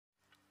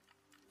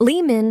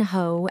Lee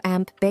Min-ho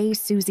and Bae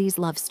Suzy's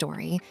love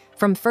story,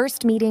 from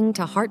first meeting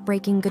to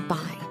heartbreaking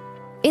goodbye.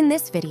 In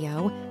this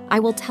video, I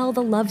will tell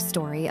the love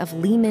story of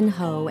Lee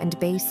Min-ho and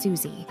Bae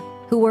Suzy,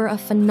 who were a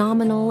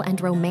phenomenal and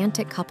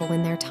romantic couple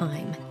in their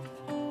time.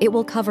 It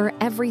will cover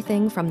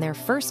everything from their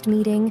first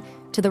meeting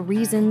to the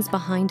reasons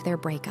behind their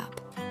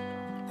breakup.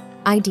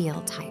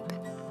 Ideal type.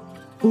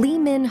 Lee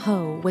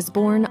Min-ho was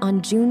born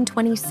on June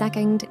 22,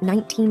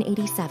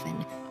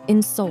 1987,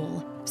 in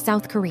Seoul,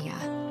 South Korea.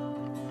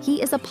 He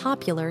is a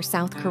popular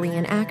South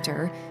Korean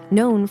actor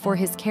known for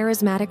his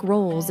charismatic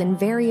roles in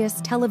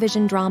various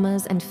television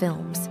dramas and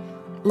films,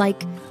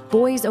 like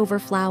Boys Over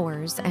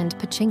Flowers and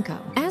Pachinko.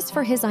 As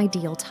for his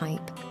ideal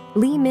type,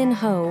 Lee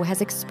Min-ho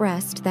has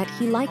expressed that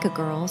he like a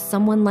girl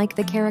someone like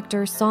the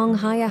character Song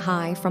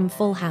Hye-hae from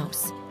Full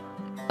House.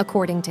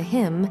 According to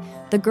him,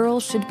 the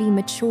girl should be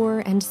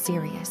mature and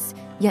serious,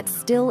 yet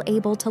still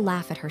able to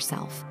laugh at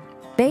herself.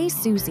 Bae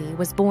Suzy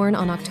was born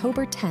on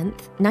October 10,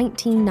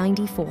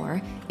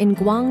 1994, in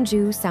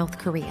Gwangju, South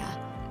Korea.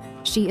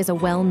 She is a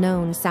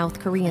well-known South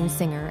Korean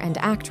singer and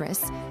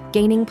actress,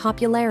 gaining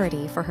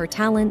popularity for her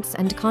talents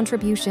and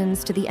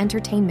contributions to the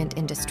entertainment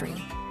industry,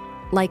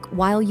 like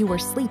While You Were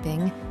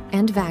Sleeping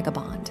and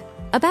Vagabond.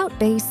 About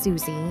Bae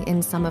Suzy,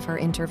 in some of her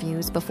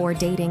interviews before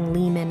dating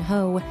Lee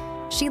Min-ho,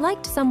 she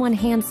liked someone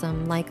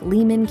handsome like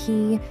Lee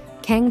Min-ki,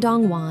 Kang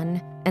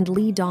Dong-won, and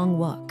Lee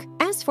Dong-wook.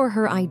 As for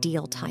her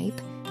ideal type,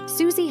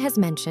 Suzy has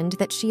mentioned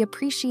that she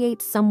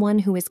appreciates someone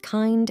who is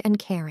kind and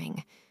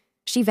caring.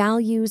 She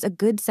values a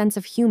good sense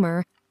of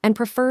humor and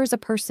prefers a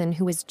person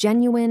who is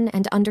genuine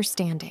and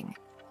understanding.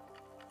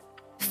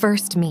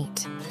 First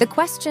meet. The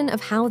question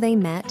of how they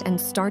met and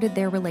started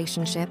their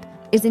relationship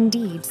is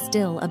indeed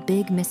still a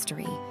big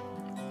mystery.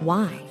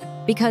 Why?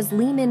 Because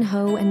Lee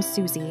Min-ho and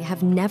Suzy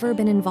have never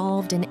been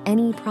involved in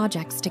any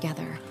projects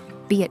together,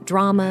 be it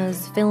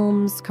dramas,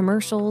 films,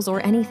 commercials,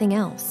 or anything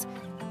else.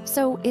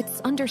 So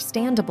it's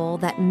understandable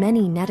that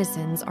many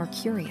netizens are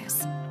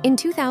curious. In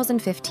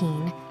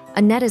 2015,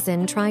 a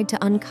netizen tried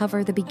to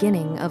uncover the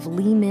beginning of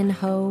Lee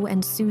Min-ho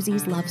and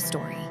Suzy's love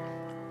story.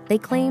 They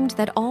claimed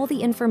that all the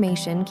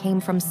information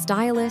came from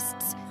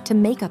stylists to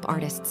makeup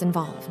artists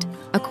involved.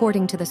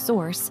 According to the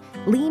source,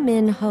 Lee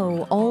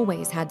Min-ho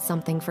always had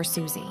something for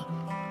Suzy.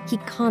 He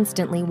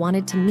constantly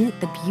wanted to meet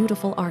the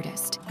beautiful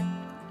artist.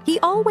 He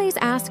always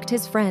asked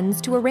his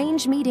friends to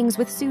arrange meetings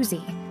with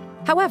Suzy.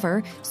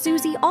 However,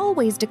 Suzy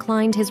always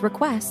declined his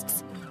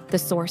requests, the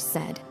source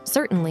said.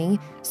 Certainly,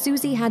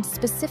 Suzy had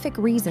specific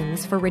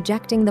reasons for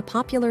rejecting the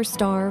popular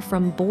star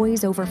from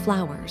Boys Over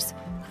Flowers.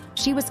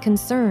 She was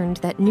concerned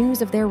that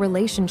news of their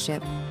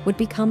relationship would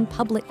become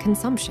public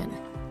consumption.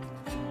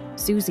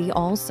 Suzy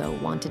also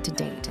wanted to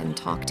date and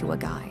talk to a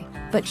guy,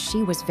 but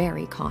she was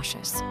very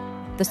cautious,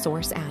 the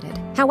source added.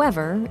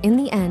 However, in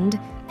the end,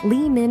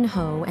 Lee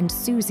Min-ho and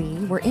Suzy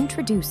were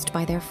introduced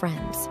by their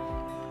friends.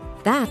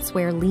 That's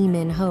where Lee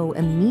Min-ho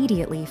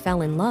immediately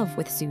fell in love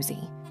with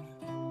Suzy.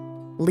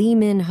 Lee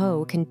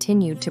Min-ho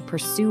continued to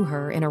pursue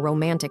her in a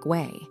romantic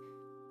way,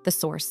 the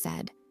source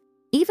said.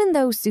 Even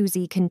though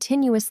Suzy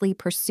continuously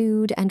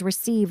pursued and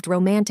received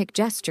romantic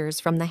gestures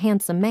from the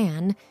handsome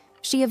man,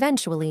 she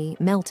eventually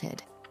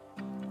melted.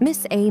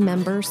 Miss A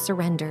members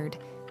surrendered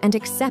and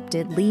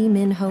accepted Lee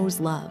Min-ho's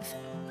love.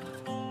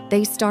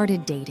 They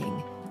started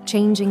dating,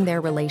 changing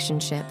their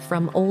relationship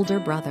from older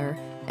brother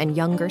and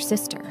younger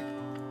sister,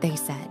 they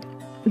said.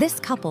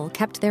 This couple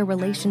kept their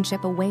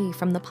relationship away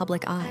from the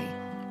public eye.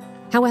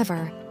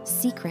 However,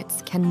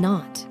 secrets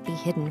cannot be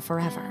hidden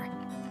forever.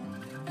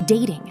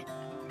 Dating.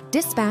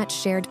 Dispatch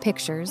shared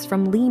pictures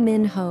from Lee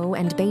Min-ho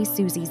and Bae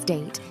Suzy's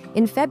date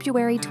in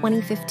February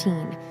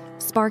 2015,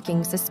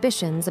 sparking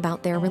suspicions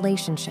about their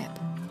relationship.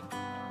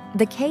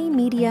 The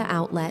K-media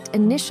outlet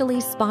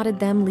initially spotted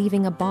them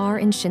leaving a bar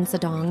in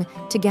Shinsadong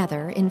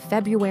together in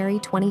February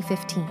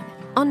 2015.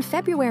 On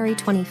February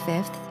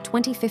 25,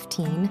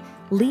 2015,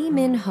 Lee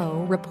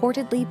Min-ho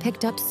reportedly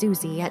picked up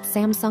Suzy at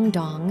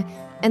Samsung-dong,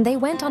 and they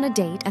went on a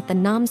date at the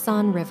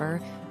Namsan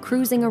River,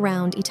 cruising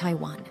around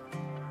Itaewon.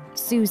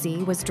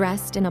 Suzy was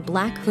dressed in a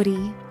black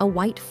hoodie, a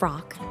white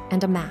frock,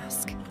 and a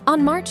mask.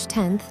 On March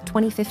 10,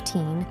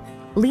 2015,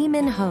 Lee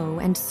Min-ho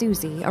and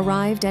Suzy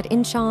arrived at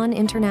Incheon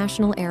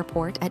International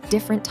Airport at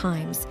different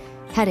times,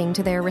 heading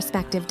to their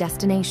respective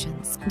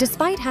destinations.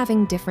 Despite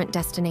having different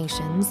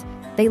destinations,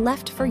 they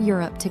left for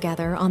Europe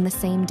together on the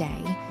same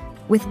day,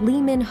 with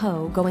Lee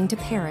Min-ho going to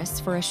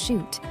Paris for a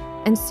shoot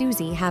and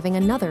Suzy having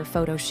another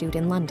photo shoot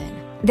in London.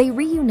 They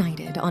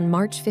reunited on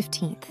March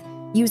 15th,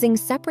 using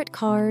separate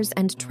cars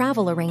and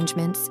travel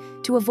arrangements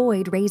to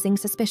avoid raising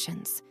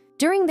suspicions.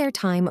 During their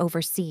time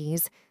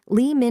overseas,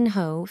 Lee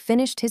Min-ho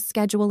finished his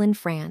schedule in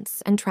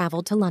France and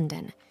traveled to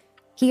London.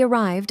 He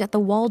arrived at the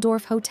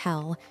Waldorf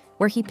Hotel,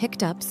 where he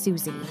picked up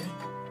Suzy.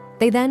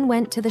 They then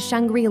went to the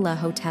Shangri-La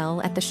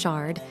Hotel at the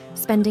Shard,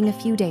 spending a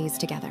few days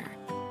together.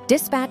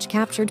 Dispatch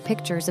captured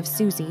pictures of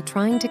Suzy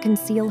trying to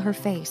conceal her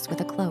face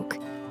with a cloak.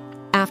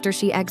 After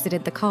she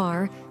exited the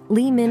car,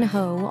 Lee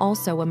Min-ho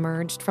also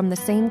emerged from the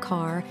same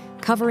car,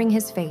 covering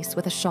his face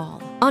with a shawl.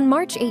 On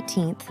March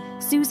 18th,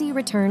 Suzy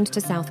returned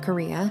to South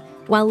Korea,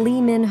 while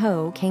Lee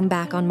Min-ho came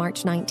back on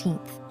March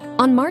 19th.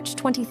 On March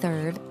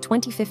 23,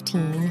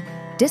 2015,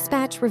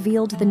 Dispatch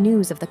revealed the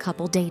news of the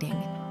couple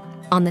dating.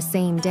 On the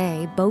same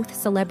day, both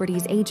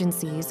celebrities'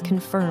 agencies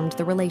confirmed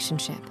the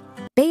relationship.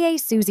 Bae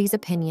Suzy's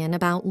opinion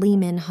about Lee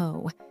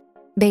Min-ho.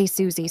 Bae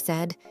Suzy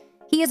said,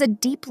 "He is a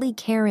deeply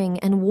caring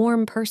and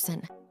warm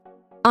person."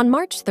 On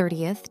March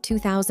 30th,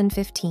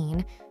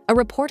 2015, a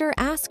reporter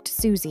asked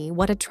Suzy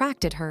what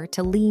attracted her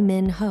to Lee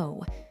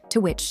Min-ho,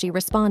 to which she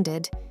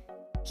responded,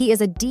 "He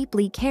is a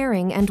deeply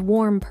caring and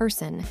warm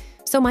person,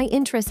 so my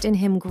interest in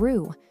him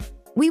grew.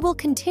 We will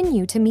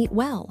continue to meet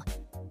well."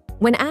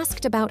 When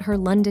asked about her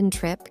London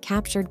trip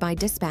captured by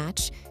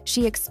Dispatch,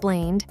 she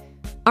explained,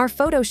 "Our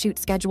photo shoot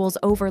schedules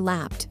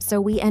overlapped,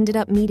 so we ended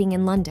up meeting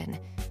in London.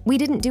 We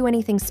didn't do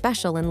anything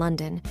special in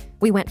London.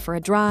 We went for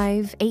a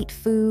drive, ate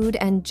food,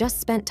 and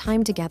just spent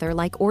time together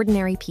like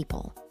ordinary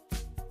people."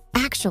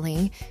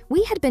 Actually,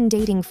 we had been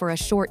dating for a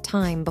short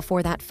time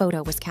before that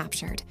photo was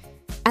captured.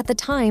 At the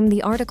time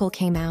the article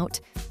came out,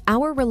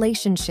 our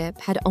relationship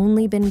had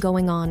only been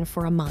going on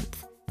for a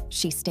month,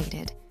 she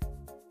stated.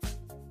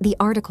 The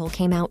article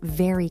came out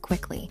very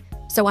quickly,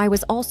 so I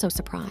was also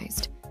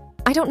surprised.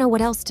 I don't know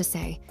what else to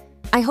say.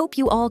 I hope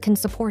you all can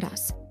support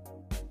us.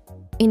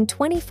 In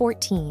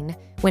 2014,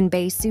 when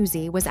Bae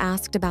Suzy was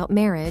asked about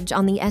marriage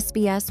on the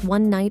SBS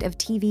One Night of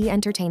TV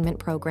entertainment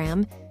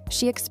program,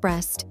 she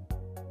expressed,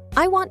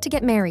 "I want to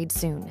get married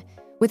soon,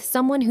 with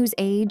someone whose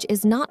age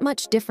is not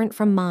much different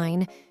from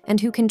mine and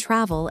who can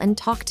travel and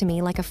talk to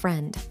me like a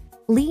friend."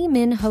 Lee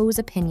Min-ho's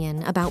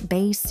opinion about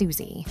Bae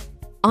Suzy.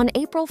 On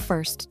April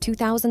 1st,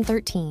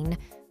 2013,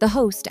 the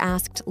host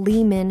asked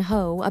Lee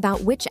Min-ho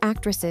about which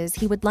actresses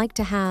he would like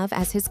to have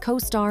as his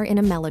co-star in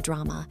a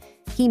melodrama.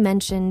 He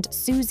mentioned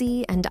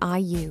Suzy and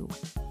IU.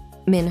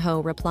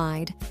 Min-ho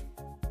replied,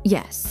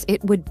 "Yes,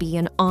 it would be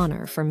an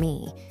honor for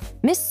me.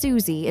 Miss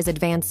Suzy is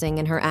advancing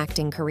in her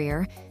acting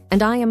career,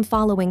 and I am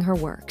following her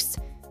works.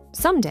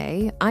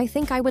 Someday, I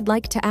think I would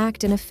like to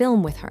act in a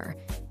film with her,"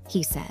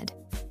 he said.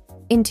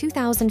 In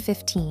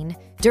 2015,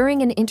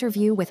 during an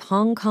interview with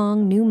Hong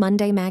Kong New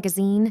Monday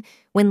magazine,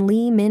 when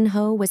Lee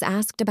Min-ho was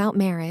asked about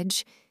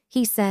marriage,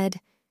 he said,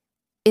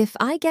 "If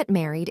I get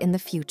married in the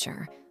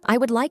future, I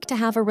would like to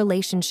have a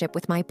relationship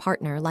with my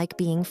partner like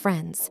being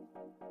friends.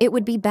 It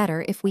would be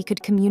better if we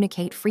could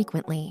communicate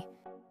frequently."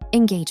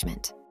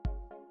 Engagement.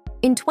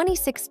 In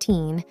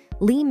 2016,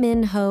 Lee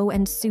Min-ho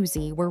and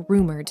Suzy were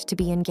rumored to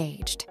be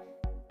engaged.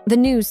 The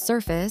news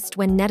surfaced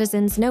when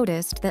netizens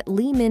noticed that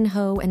Lee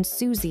Min-ho and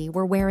Suzy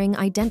were wearing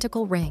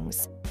identical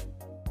rings.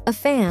 A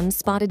fan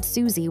spotted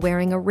Suzy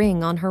wearing a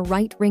ring on her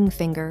right ring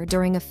finger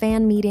during a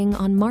fan meeting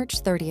on March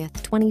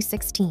 30th,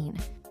 2016.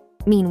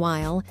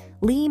 Meanwhile,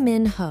 Lee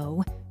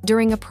Min-ho,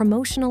 during a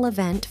promotional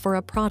event for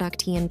a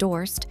product he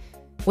endorsed,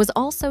 was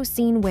also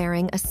seen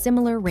wearing a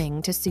similar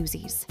ring to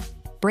Suzy's.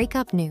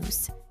 Breakup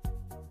news.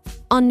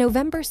 On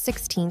November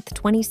 16,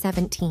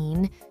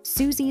 2017,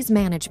 Suzy's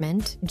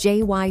management,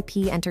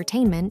 JYP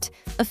Entertainment,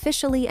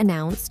 officially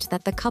announced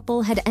that the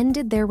couple had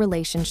ended their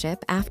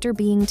relationship after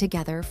being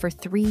together for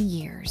 3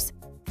 years.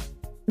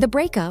 The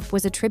breakup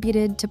was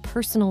attributed to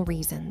personal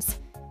reasons.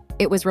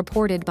 It was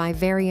reported by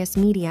various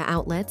media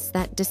outlets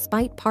that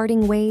despite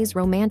parting ways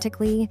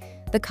romantically,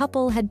 the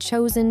couple had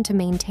chosen to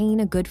maintain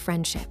a good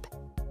friendship.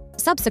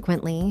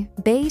 Subsequently,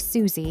 Bae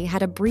Suzy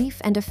had a brief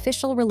and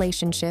official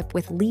relationship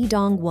with Lee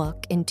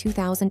Dong-wook in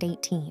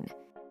 2018.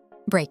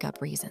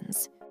 Breakup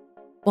reasons.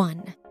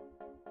 1.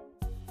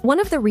 One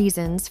of the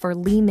reasons for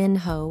Lee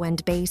Min-ho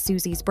and Bae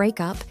Suzy's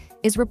breakup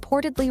is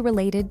reportedly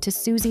related to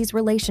Suzy's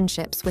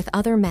relationships with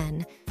other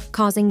men,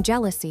 causing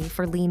jealousy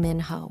for Lee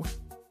Min-ho.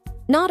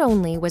 Not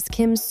only was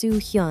Kim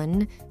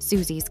Soo-hyun,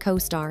 Suzy's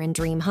co-star in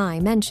Dream High,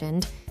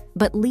 mentioned,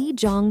 but Lee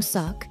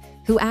Jong-suk,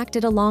 who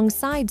acted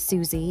alongside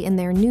Suzy in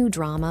their new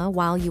drama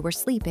While You Were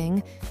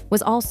Sleeping,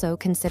 was also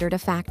considered a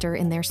factor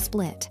in their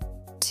split.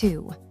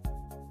 2.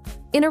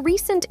 In a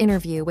recent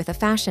interview with a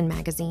fashion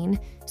magazine,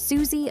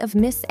 Suzy of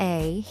Miss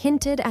A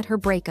hinted at her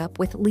breakup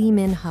with Lee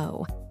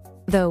Min-ho.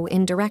 Though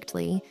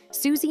indirectly,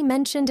 Suzy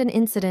mentioned an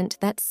incident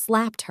that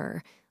slapped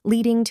her,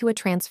 leading to a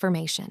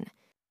transformation.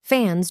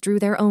 Fans drew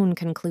their own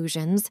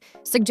conclusions,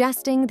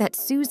 suggesting that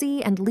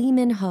Suzy and Lee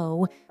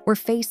Min-ho were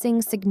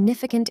facing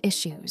significant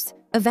issues,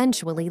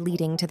 eventually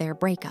leading to their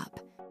breakup.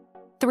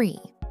 3.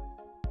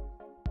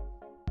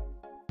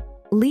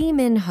 Lee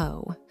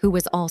Min-ho, who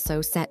was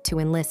also set to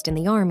enlist in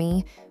the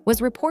army,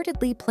 was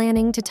reportedly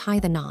planning to tie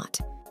the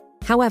knot.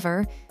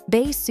 However,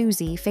 Bae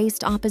Suzy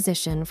faced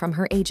opposition from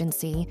her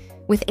agency,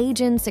 with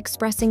agents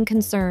expressing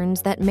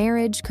concerns that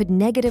marriage could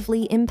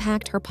negatively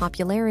impact her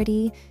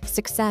popularity,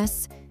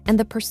 success, and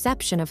the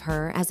perception of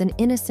her as an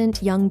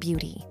innocent young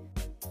beauty.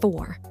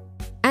 4.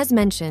 As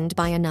mentioned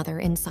by another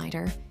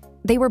insider,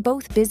 they were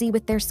both busy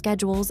with their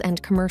schedules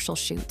and commercial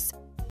shoots,